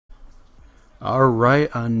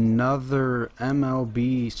Alright, another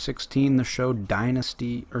MLB 16 The Show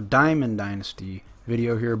Dynasty, or Diamond Dynasty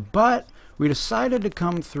video here, but we decided to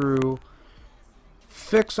come through,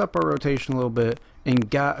 fix up our rotation a little bit,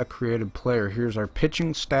 and got a creative player. Here's our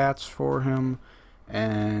pitching stats for him,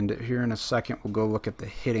 and here in a second we'll go look at the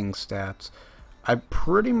hitting stats. I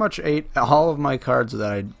pretty much ate all of my cards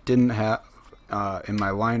that I didn't have in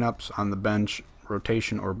my lineups on the bench,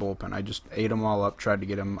 rotation, or bullpen. I just ate them all up, tried to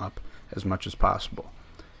get them up as much as possible.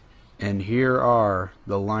 And here are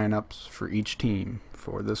the lineups for each team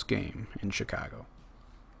for this game in Chicago.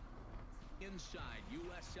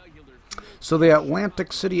 So the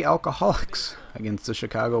Atlantic City Alcoholics against the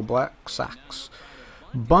Chicago Black Sox.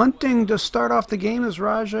 Bunting to start off the game is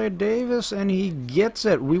Rajai Davis, and he gets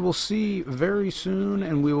it. We will see very soon,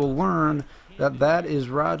 and we will learn that that is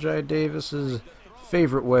Rajai Davis's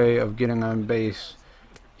favorite way of getting on base.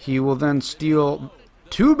 He will then steal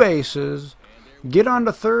 2 bases, get on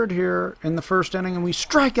to third here in the first inning, and we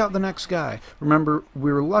strike out the next guy. Remember,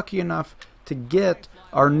 we were lucky enough to get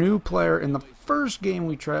our new player in the first game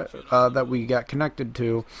that we got connected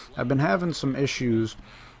to. I've been having some issues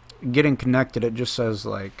getting connected. It just says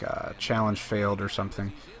like challenge failed or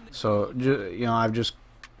something. So you know, I've just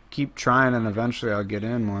keep trying, and eventually I'll get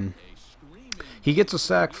in one. He gets a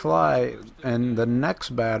sac fly, and the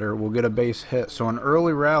next batter will get a base hit. So an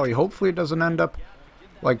early rally. Hopefully it doesn't end up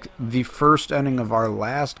like the first inning of our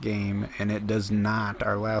last game, and it does not.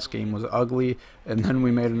 Our last game was ugly, and then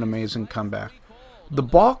we made an amazing comeback. The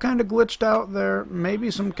ball kind of glitched out there,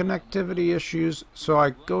 maybe some connectivity issues, so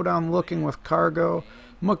I go down looking with Cargo.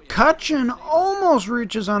 McCutcheon almost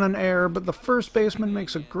reaches on an error, but the first baseman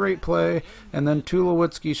makes a great play, and then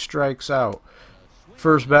Tulowitzki strikes out.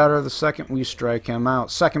 First batter of the second, we strike him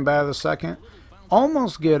out. Second batter of the second,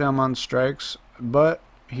 almost get him on strikes, but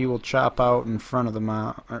he will chop out in front of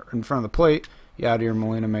the plate. Yadier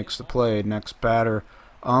Molina makes the play. Next batter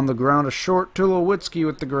on the ground, a short. Tulowitzki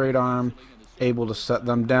with the great arm, able to set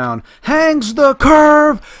them down. Hangs the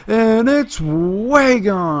curve, and it's way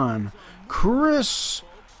gone. Chris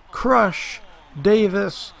Crush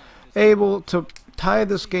Davis able to tie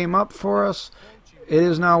this game up for us. It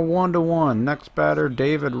is now 1-1. Next batter,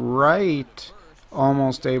 David Wright,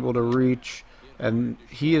 almost able to reach, and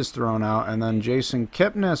he is thrown out. And then Jason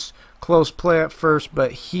Kipnis, close play at first,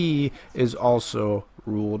 but he is also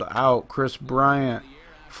ruled out. Chris Bryant,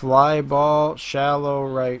 fly ball, shallow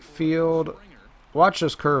right field. Watch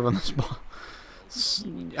this curve on this ball.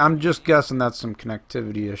 I'm just guessing that's some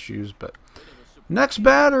connectivity issues. But next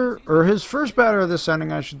batter, or his first batter of this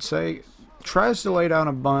inning, I should say, tries to lay down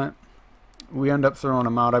a bunt. We end up throwing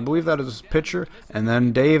him out. I believe that is his pitcher. And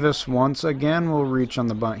then Davis once again will reach on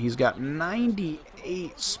the bunt. He's got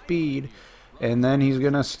 98 speed. And then he's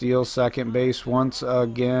going to steal second base once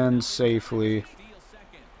again safely.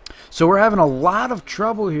 So we're having a lot of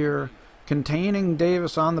trouble here containing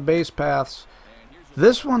Davis on the base paths.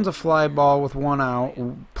 This one's a fly ball with 1 out.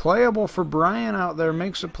 Playable for Brian out there.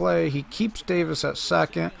 Makes a play. He keeps Davis at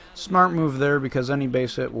second. Smart move there because any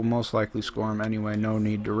base hit will most likely score him anyway. No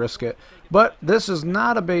need to risk it. But this is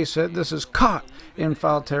not a base hit. This is caught in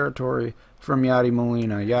foul territory from Yadier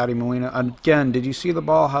Molina. Yadier Molina, again, did you see the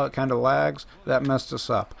ball, how it kind of lags? That messed us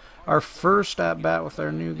up. Our first at-bat with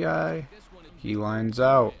our new guy. He lines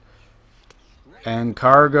out. And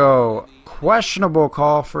Cargo, questionable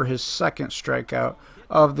call for his second strikeout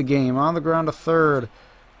of the game. On the ground to third,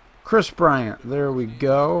 Chris Bryant. There we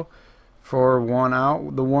go for 1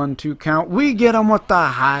 out. The 1-2 count. We get him with the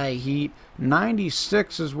high heat.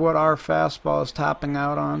 96 is what our fastball is topping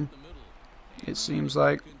out on. It seems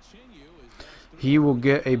like he will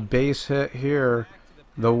get a base hit here.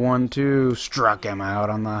 The 1-2 struck him out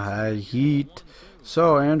on the high heat.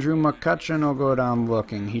 So Andrew McCutcheon will go down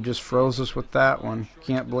looking. He just froze us with that one.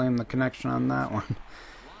 Can't blame the connection on that one.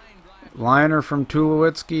 Liner from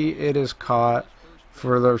Tulowitzki. It is caught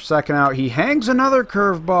for the second out. He hangs another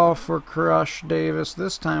curveball for Crush Davis.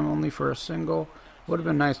 This time only for a single. Would have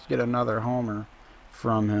been nice to get another homer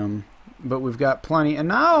from him. But we've got plenty. And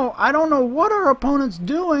now I don't know what our opponent's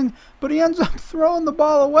doing, but he ends up throwing the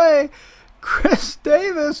ball away. Chris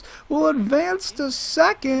Davis will advance to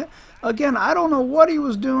second. Again, I don't know what he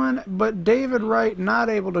was doing, but David Wright not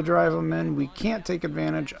able to drive him in. We can't take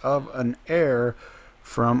advantage of an error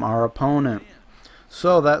from our opponent.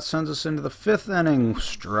 So that sends us into the 5th inning.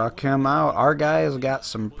 Struck him out. Our guy has got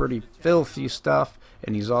some pretty filthy stuff,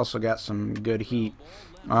 and he's also got some good heat.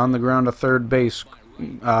 On the ground to third base,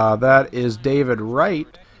 that is David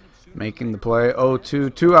Wright making the play.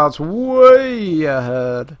 0-2, 2 outs, way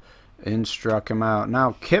ahead, and struck him out.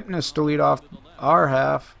 Now Kipnis to lead off our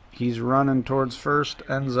half. He's running towards first,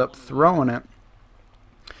 ends up throwing it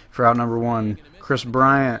for out number 1. Chris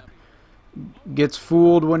Bryant gets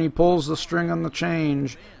fooled when he pulls the string on the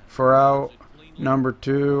change for out number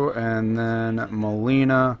 2, and then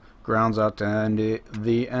Molina grounds out to end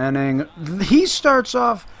the inning. He starts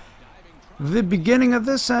off the beginning of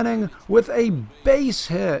this inning with a base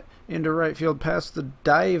hit into right field past the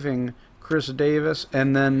diving Chris Davis,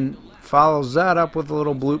 and then follows that up with a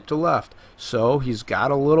little bloop to left. So he's got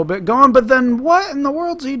a little bit going, but then what in the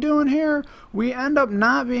world's he doing here? We end up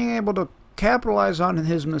not being able to capitalize on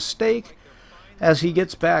his mistake as he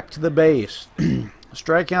gets back to the base.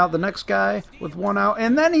 Striking out the next guy with 1 out,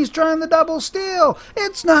 and then he's trying the double steal.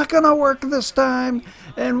 It's not going to work this time,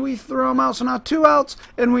 and we throw him out. So now 2 outs,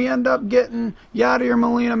 and we end up getting Yadier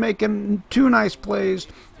Molina making 2 nice plays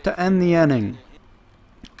to end the inning.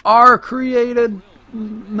 Our created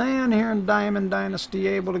man here in Diamond Dynasty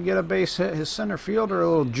able to get a base hit. His center fielder a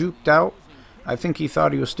little juked out. I think he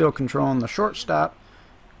thought he was still controlling the shortstop.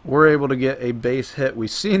 We're able to get a base hit. We've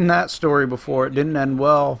seen that story before. It didn't end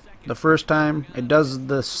well the first time. It does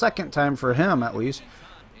the second time for him, at least.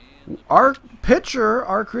 Our pitcher,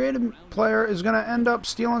 our creative player, is going to end up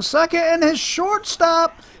stealing second, and his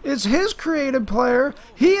shortstop is his creative player.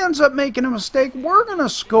 He ends up making a mistake. We're going to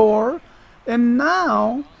score, and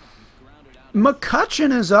now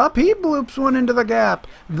McCutcheon is up. He bloops one into the gap.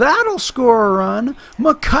 That'll score a run.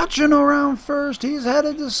 McCutcheon around first. He's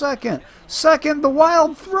headed to second. Second, the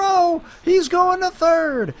wild throw. He's going to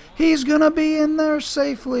third. He's going to be in there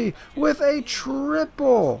safely with a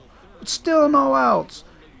triple. Still no outs.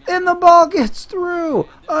 And the ball gets through.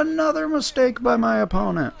 Another mistake by my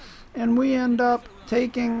opponent. And we end up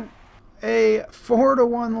taking a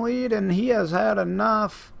 4-1 lead, and he has had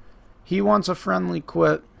enough. He wants a friendly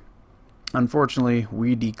quit. Unfortunately,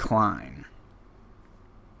 we decline.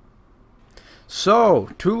 So,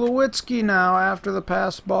 Tulowitzki now, after the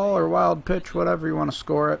pass ball or wild pitch, whatever you want to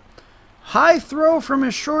score it. High throw from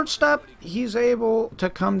his shortstop. He's able to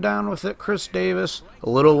come down with it. Chris Davis, a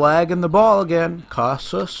little lag in the ball again.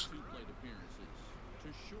 Costs us.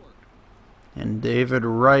 And David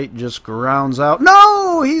Wright just grounds out.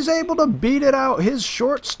 No! He's able to beat it out. His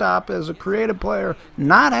shortstop as a creative player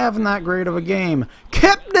not having that great of a game.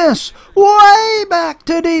 Kipnis way back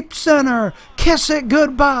to deep center. Kiss it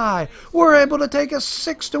goodbye. We're able to take a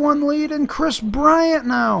 6-1 lead, and Chris Bryant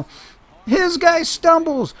now. His guy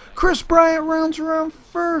stumbles. Chris Bryant runs around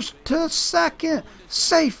first to second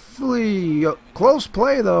safely. Close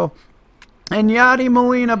play though. And Yadier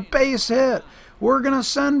Molina base hit. We're going to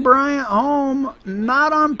send Bryant home,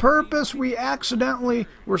 not on purpose.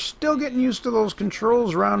 We're still getting used to those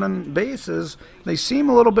controls rounding bases. They seem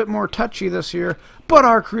a little bit more touchy this year, but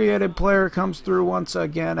our creative player comes through once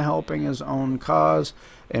again, helping his own cause,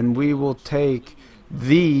 and we will take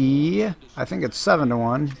the, I think it's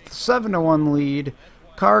 7-1, 7-1 lead.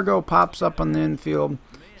 Cargo pops up on the infield.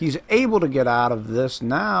 He's able to get out of this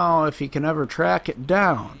now if he can ever track it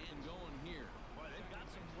down.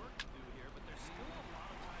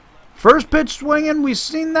 First pitch swinging, we've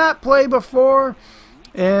seen that play before,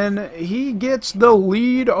 and he gets the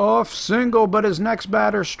lead-off single, but his next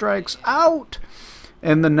batter strikes out,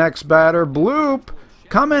 and the next batter, bloop,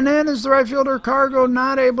 coming in is the right fielder, Cargo,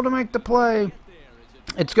 not able to make the play.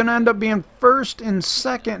 It's going to end up being first and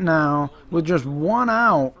second now with just 1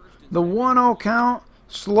 out. The 1-0 count,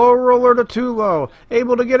 slow roller to Tulo,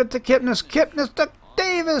 able to get it to Kipnis, Kipnis to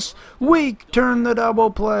Davis. We turn the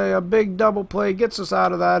double play. A big double play gets us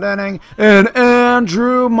out of that inning. And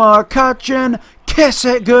Andrew McCutcheon, kiss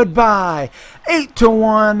it goodbye.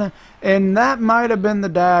 8-1. And that might have been the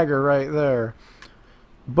dagger right there.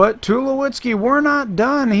 But Tulowitzki, we're not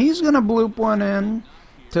done. He's going to bloop one in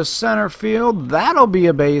to center field. That'll be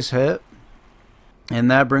a base hit. And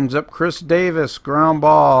that brings up Chris Davis. Ground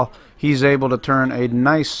ball. He's able to turn a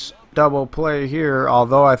nice double play here,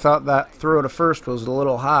 although I thought that throw to first was a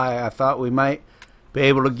little high. I thought we might be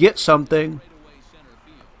able to get something.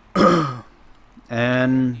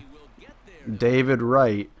 And David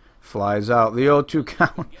Wright flies out. The 0-2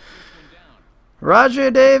 count.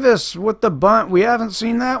 Rajai Davis with the bunt. We haven't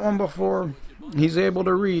seen that one before. He's able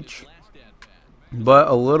to reach. But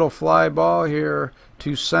a little fly ball here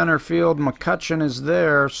to center field. McCutcheon is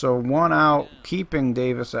there, so 1 out, keeping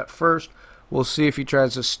Davis at first. We'll see if he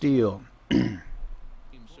tries to steal.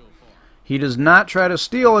 He does not try to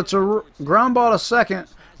steal. It's a ground ball to second.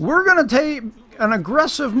 We're going to take an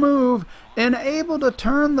aggressive move and able to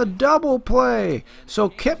turn the double play. So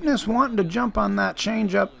Kipnis wanting to jump on that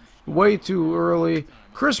changeup way too early.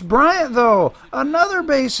 Chris Bryant, though, another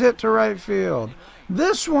base hit to right field.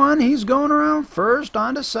 This one, he's going around first,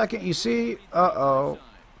 on to second. You see, uh-oh.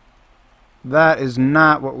 That is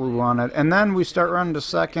not what we wanted. And then we start running to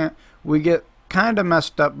second. We get kind of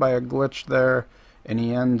messed up by a glitch there, and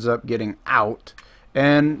he ends up getting out.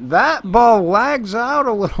 And that ball lags out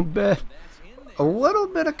a little bit. A little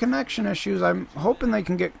bit of connection issues. I'm hoping they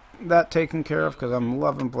can get that taken care of because I'm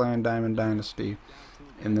loving playing Diamond Dynasty.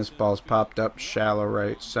 And this ball's popped up shallow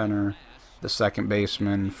right center. The second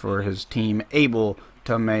baseman for his team able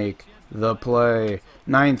to make the play.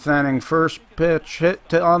 Ninth inning, first pitch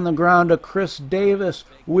hit on the ground to Chris Davis.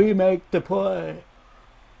 We make the play.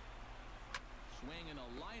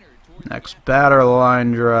 Next batter,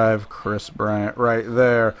 line drive. Chris Bryant right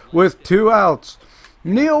there with 2 outs.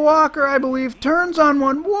 Neil Walker, I believe, turns on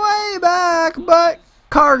one way back, but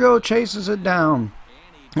Cargo chases it down.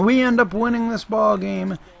 We end up winning this ball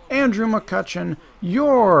game. Andrew McCutchen,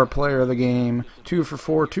 your player of the game. 2 for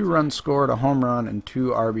 4, 2 runs scored, a home run, and 2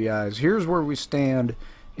 RBIs. Here's where we stand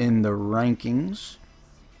in the rankings.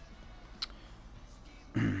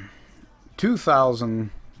 2,000,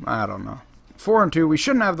 I don't know. 4-2. We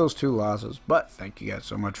shouldn't have those 2 losses, but thank you guys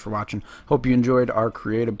so much for watching. Hope you enjoyed our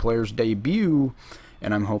Creative Players debut,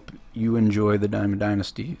 and I hope you enjoy the Diamond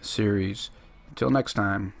Dynasty series. Until next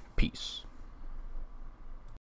time, peace.